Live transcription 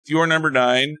your number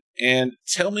 9, and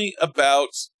tell me about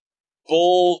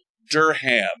Bull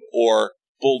Durham, or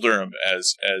Bull Durham,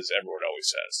 as everyone always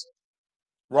says.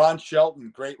 Ron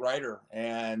Shelton, great writer,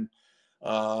 and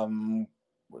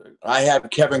I have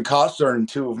Kevin Costner in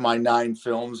 2 of my 9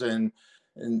 films, and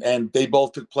they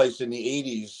both took place in the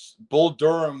 80s. Bull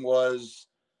Durham was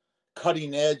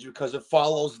cutting edge because it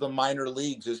follows the minor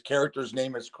leagues. His character's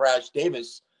name is Crash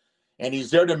Davis, and he's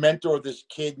there to mentor this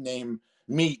kid named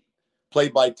Meat,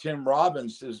 played by Tim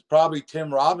Robbins. Is probably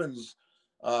Tim Robbins,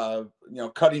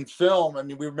 cutting film. I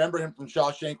mean, we remember him from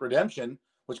Shawshank Redemption,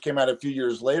 which came out a few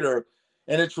years later,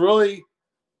 and it's really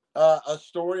a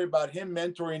story about him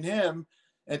mentoring him.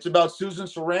 And it's about Susan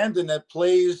Sarandon, that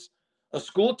plays a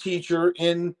school teacher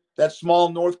in that small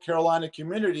North Carolina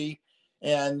community,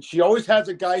 and she always has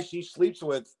a guy she sleeps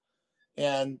with,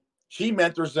 and she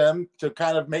mentors them to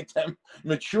kind of make them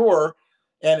mature.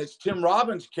 And it's Tim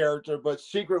Robbins' character, but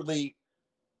secretly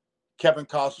Kevin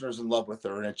Costner's in love with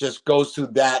her, and it just goes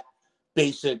through that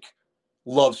basic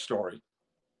love story.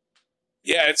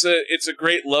 Yeah, it's a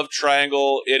great love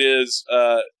triangle. It is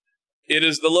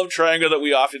the love triangle that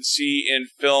we often see in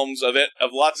films of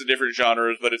lots of different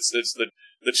genres, but it's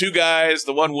the 2 guys,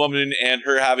 the 1 woman, and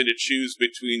her having to choose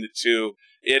between the 2.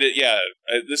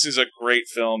 This is a great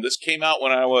film. This came out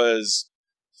when I was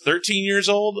 13 years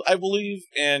old, I believe,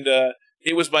 and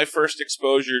it was my first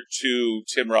exposure to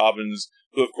Tim Robbins,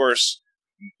 who, of course,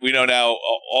 we know now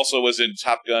also was in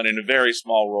Top Gun in a very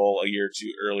small role a year or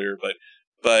 2 earlier.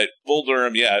 But Bull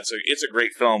Durham, yeah, it's a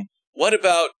great film. What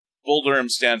about Bull Durham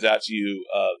stands out to you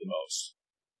the most?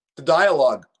 The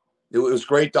dialogue. It was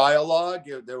great dialogue.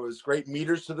 There was great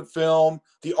meters to the film.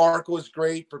 The arc was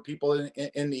great for people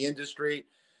in the industry.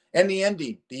 And the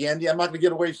ending. I'm not going to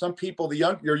get away. Some people,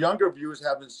 your younger viewers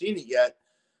haven't seen it yet,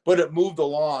 but it moved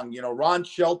along. Ron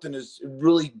Shelton is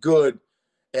really good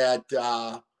at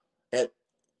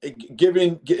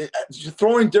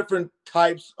throwing different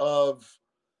types of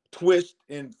twist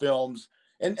in films.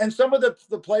 And some of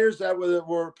the players that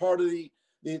were part of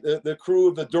the crew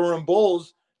of the Durham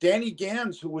Bulls, Danny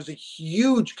Gans, who was a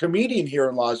huge comedian here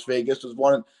in Las Vegas, was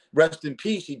one. Rest in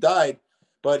peace, he died,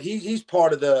 but he's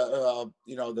part of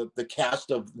the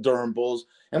cast of Durham Bulls.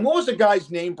 And what was the guy's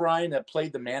name, Brian, that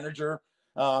played the manager?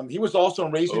 He was also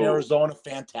in Raising Arizona.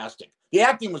 Fantastic. The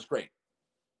acting was great.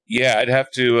 Yeah, I'd have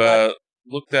to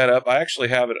look that up. I actually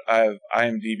have it. I have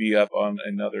IMDb up on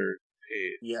another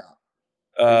page. Yeah.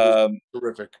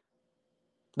 Terrific.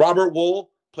 Robert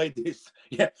Wool played this.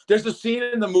 Yeah, there's a scene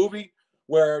in the movie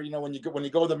where when you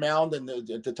go to the mound and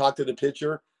to talk to the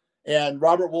pitcher, and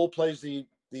Robert Wool plays the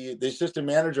assistant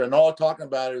manager, and all they're talking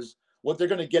about is what they're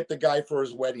going to get the guy for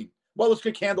his wedding. Well, let's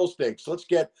get candlesticks.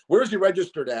 Where's he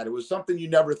registered at? It was something you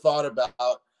never thought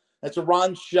about. That's a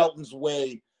Ron Shelton's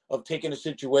way of taking a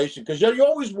situation, because you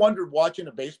always wondered watching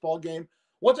a baseball game,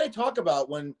 what they talk about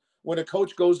when a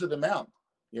coach goes to the mound.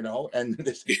 And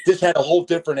this had a whole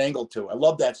different angle to it. I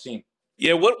love that scene.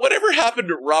 Yeah, whatever happened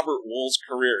to Robert Wool's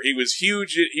career? He was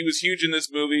huge. He was huge in this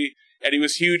movie, and he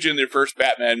was huge in their first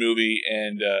Batman movie,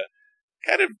 and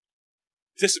kind of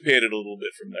dissipated a little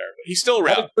bit from there. But he's still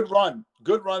around.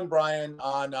 Good run, Brian,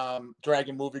 on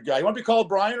Dragon Movie Guy. You want to be called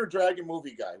Brian or Dragon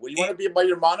Movie Guy? What do you want to be by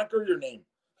your moniker or your name?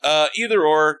 Either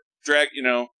or.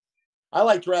 I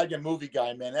like Dragon Movie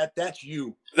Guy, man. That's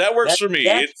you. That works for me.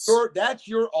 That's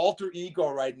your alter ego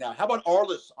right now. How about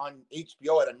Arliss on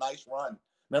HBO? Had a nice run.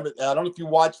 Remember, I don't know if you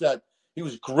watched that. He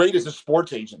was great as a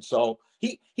sports agent. So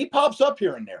he pops up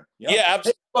here and there. Yeah,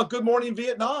 absolutely. Hey, about Good Morning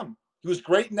Vietnam. He was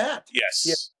great in that.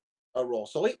 Yes. A role.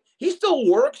 So he still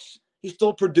works. He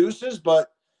still produces, but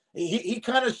he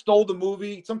kind of stole the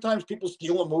movie. Sometimes people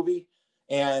steal a movie,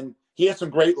 and he had some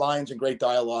great lines and great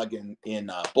dialogue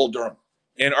in Bull Durham.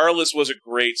 And Arliss was a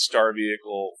great star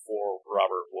vehicle for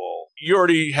Robert Wool. You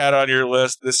already had on your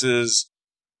list. This is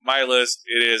my list.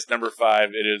 It is number 5.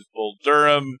 It is Bull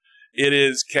Durham. It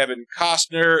is Kevin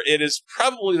Costner. It is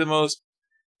probably the most.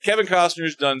 Kevin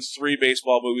Costner's done 3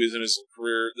 baseball movies in his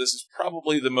career. This is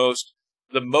probably the most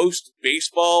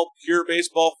pure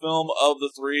baseball film of the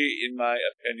 3, in my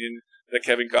opinion, that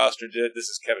Kevin Costner did. This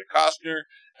is Kevin Costner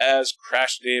as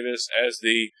Crash Davis, as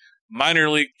the minor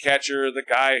league catcher, the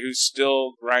guy who's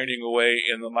still grinding away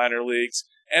in the minor leagues,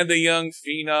 and the young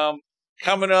phenom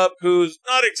coming up who's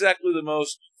not exactly the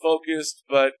most focused,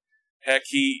 but heck,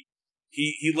 he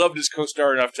loved his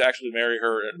co-star enough to actually marry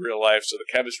her in real life, so the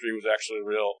chemistry was actually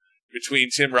real between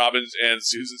Tim Robbins and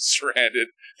Susan Sarandon.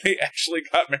 They actually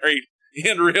got married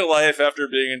in real life after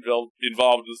being involved in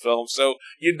the film, so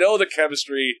the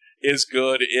chemistry is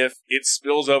good if it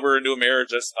spills over into a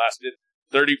marriage that's lasted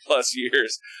 30 plus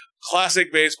years.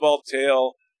 Classic baseball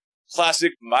tale,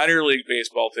 classic minor league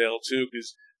baseball tale, too,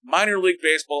 because minor league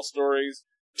baseball stories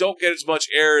don't get as much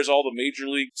air as all the major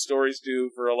league stories do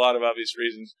for a lot of obvious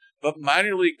reasons. But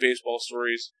minor league baseball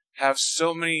stories have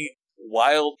so many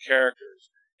wild characters,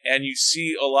 and you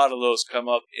see a lot of those come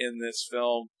up in this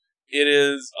film. It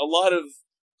is a lot of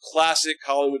classic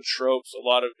Hollywood tropes, a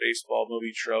lot of baseball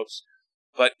movie tropes,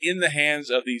 but in the hands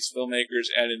of these filmmakers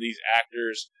and in these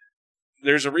actors,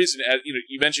 there's a reason.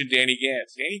 You mentioned Danny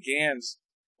Gans. Danny Gans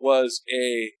was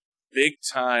a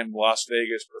big-time Las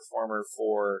Vegas performer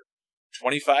for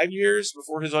 25 years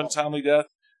before his untimely death.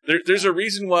 There's a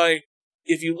reason why,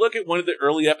 if you look at one of the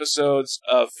early episodes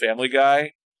of Family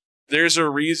Guy, there's a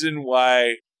reason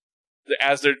why,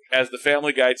 as the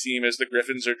Family Guy team, as the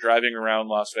Griffins are driving around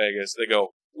Las Vegas, they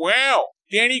go, "Wow,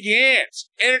 Danny Gans,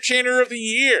 Entertainer of the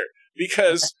Year."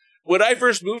 Because when I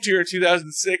first moved here in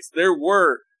 2006, there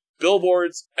were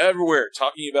billboards everywhere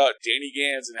talking about Danny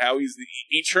Gans and how he's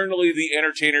eternally the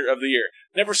Entertainer of the Year.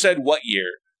 Never said what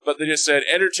year, but they just said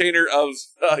Entertainer of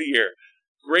the Year.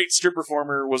 Great strip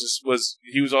performer,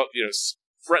 he was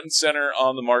front and center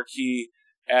on the marquee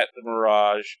at the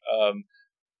Mirage.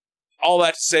 All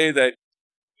that to say that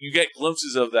you get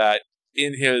glimpses of that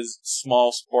in his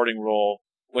small sporting role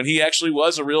when he actually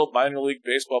was a real minor league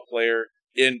baseball player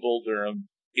in Bull Durham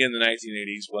in the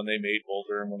 1980s when they made Bull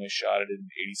Durham, when they shot it in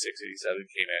 86, 87,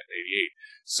 came out in 88.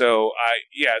 So,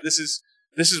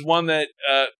 this is one that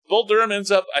Bull Durham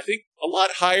ends up, I think, a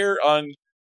lot higher on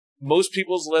most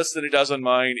people's list than it does on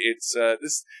mine. It's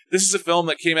this is a film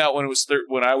that came out when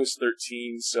I was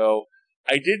 13, so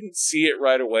I didn't see it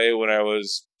right away when I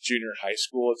was junior high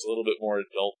school. It's a little bit more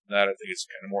adult than that. I think it's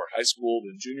kind of more high school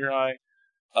than junior high.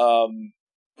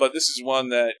 But this is one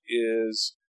that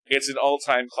it's an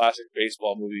all-time classic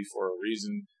baseball movie for a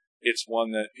reason. It's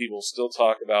one that people still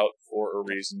talk about for a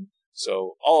reason.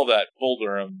 So all of that, Bull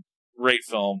Durham, great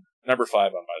film, number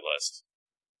 5 on my list.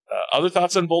 Other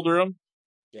thoughts on Bull Durham?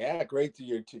 Yeah, great.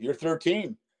 You're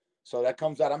 13, so that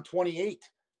comes out. I'm 28.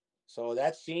 So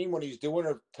that scene when he's doing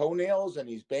her toenails and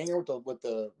he's banging with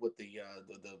the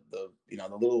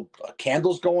little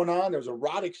candles going on. There's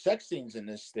erotic sex scenes in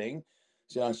this thing.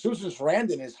 So Susan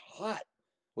Sarandon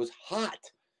was hot.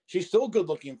 She's still good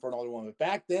looking for an older woman. But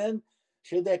back then,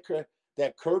 she had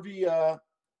that curvy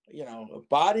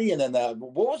body. And then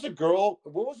what was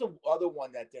the other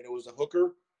one that did? It was a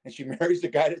hooker, and she marries the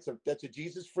guy that's a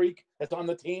Jesus freak that's on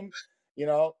the team,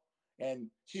 and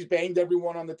she's banged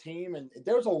everyone on the team. And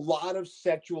there's a lot of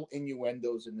sexual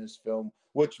innuendos in this film,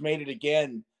 which made it,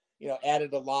 again,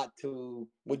 added a lot to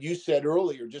what you said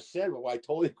earlier, well, I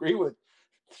totally agree with.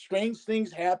 Strange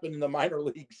things happen in the minor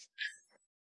leagues.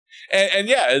 And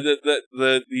yeah,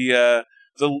 the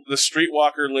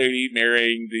streetwalker lady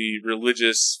marrying the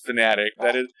religious fanatic,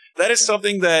 that is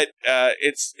something that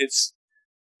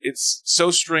it's so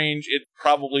strange. It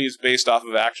probably is based off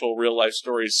of actual real life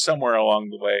stories somewhere along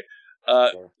the way.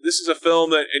 Sure. This is a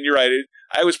film that, and you're right,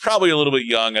 I was probably a little bit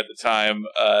young at the time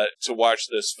to watch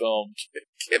this film,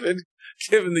 given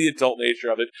the adult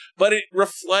nature of it, but it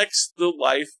reflects the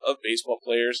life of baseball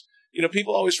players.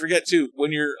 People always forget, too,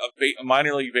 when you're a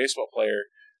minor league baseball player,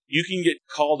 you can get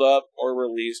called up or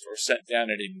released or sent down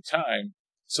at any time.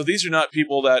 So these are not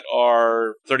people that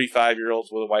are 35-year-olds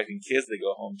with a wife and kids they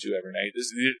go home to every night.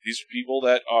 These are people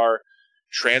that are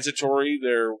transitory.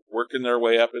 They're working their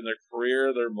way up in their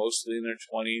career. They're mostly in their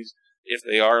 20s. If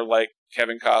they are like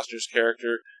Kevin Costner's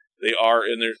character, they are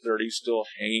in their 30s still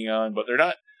hanging on, but they're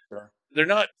not. Sure. They're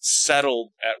not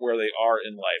settled at where they are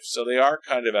in life. So they are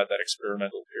kind of at that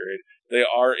experimental period. They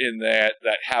are in that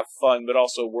have fun, but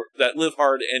also work, that live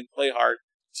hard and play hard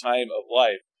time of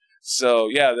life. So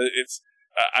yeah,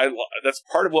 that's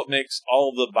part of what makes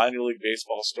all of the minor league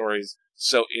baseball stories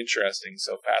so interesting,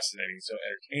 so fascinating, so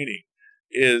entertaining,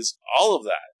 is all of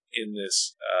that in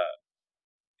this,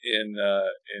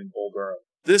 in Bull Durham.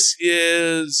 This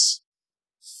is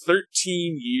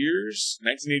 13 years,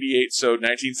 1988, so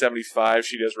 1975,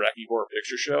 she does Rocky Horror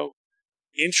Picture Show.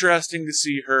 Interesting to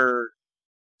see her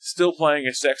still playing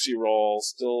a sexy role,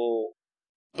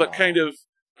 but kind of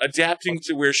adapting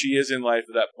to where she is in life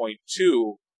at that point,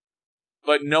 too,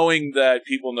 but knowing that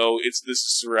people know this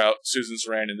is Susan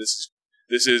Sarandon,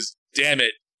 this is, damn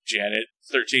it, Janet,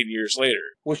 13 years later.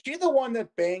 Was she the one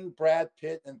that banged Brad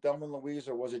Pitt and Thelma and Louise,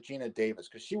 or was it Gina Davis?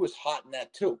 Because she was hot in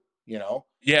that, too.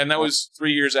 Yeah, and that was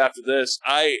 3 years after this.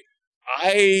 I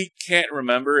can't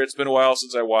remember. It's been a while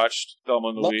since I watched Thelma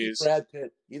and Louise. Brad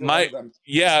Pitt. Either one of them.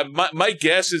 Yeah, my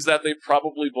guess is that they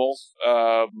probably both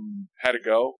had a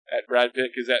go at Brad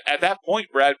Pitt, because at that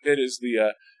point, Brad Pitt is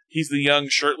he's the young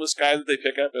shirtless guy that they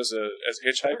pick up as a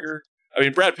hitchhiker. I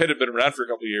mean, Brad Pitt had been around for a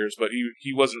couple of years, but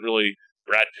he wasn't really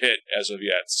Brad Pitt as of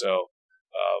yet. So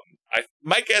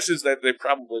my guess is that they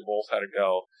probably both had to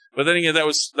go. But then again, that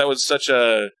was such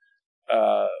an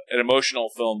emotional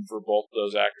film for both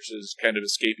those actresses, kind of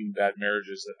escaping bad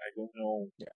marriages, that I don't know.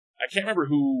 Yeah. I can't remember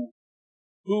who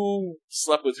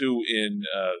slept with who in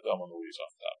Thelma and Louise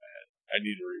off the top of my head. I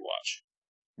need to rewatch.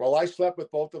 Well, I slept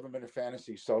with both of them in a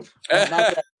fantasy, so not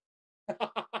that.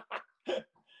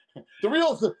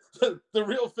 the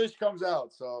real fish comes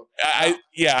out. So I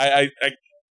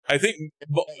think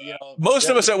most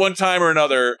of us at one time or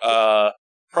another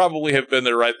probably have been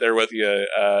there, right there with you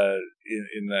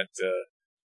in that.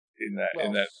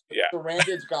 Yeah.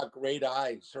 Sarandon's got great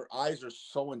eyes. Her eyes are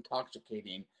so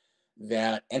intoxicating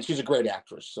and she's a great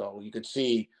actress. So you could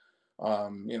see,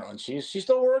 and she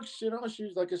still works.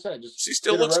 She's, like I said, she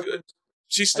still looks good.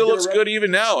 She still looks good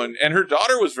even now, and her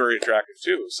daughter was very attractive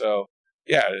too. So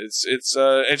yeah, it's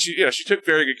and she took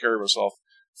very good care of herself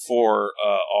for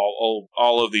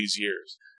all of these years.